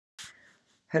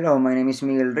Hello, my name is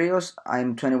Miguel Rios.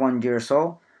 I'm 21 years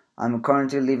old. I'm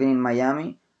currently living in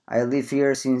Miami. I live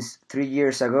here since 3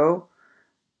 years ago.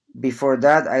 Before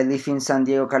that, I live in San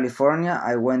Diego, California.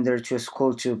 I went there to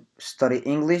school to study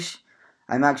English.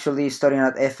 I'm actually studying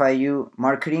at FIU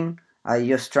marketing. I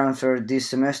just transferred this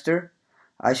semester.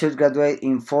 I should graduate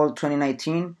in fall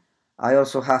 2019. I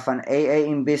also have an AA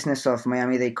in business of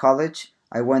Miami-Dade College.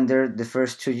 I went there the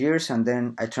first 2 years and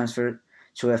then I transferred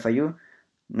to FIU.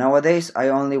 Nowadays, I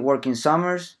only work in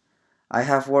summers. I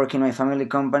have worked in my family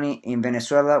company in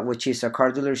Venezuela, which is a car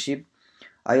dealership.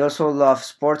 I also love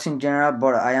sports in general,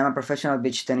 but I am a professional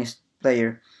beach tennis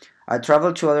player. I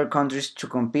travel to other countries to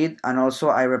compete, and also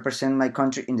I represent my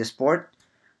country in the sport.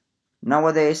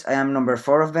 Nowadays, I am number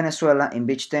 4 of Venezuela in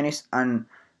beach tennis and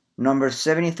number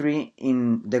 73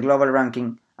 in the global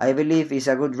ranking. I believe it's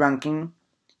a good ranking,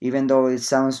 even though it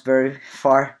sounds very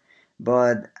far,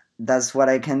 but that's what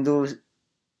I can do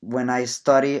when I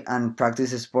study and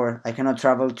practice sport. I cannot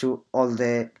travel to all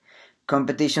the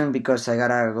competition because I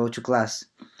gotta go to class.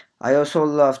 I also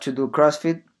love to do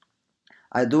CrossFit.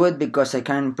 I do it because I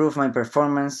can improve my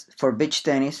performance for beach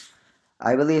tennis.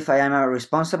 I believe I am a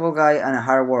responsible guy and a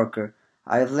hard worker.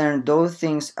 I've learned those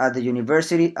things at the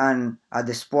university and at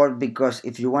the sport because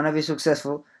if you want to be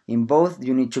successful in both,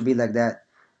 you need to be like that.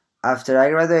 After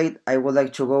I graduate, I would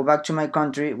like to go back to my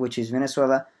country, which is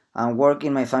Venezuela, and work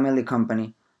in my family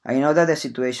company. I know that the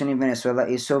situation in Venezuela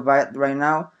is so bad right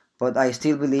now, but I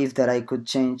still believe that it could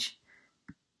change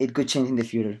in the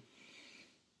future.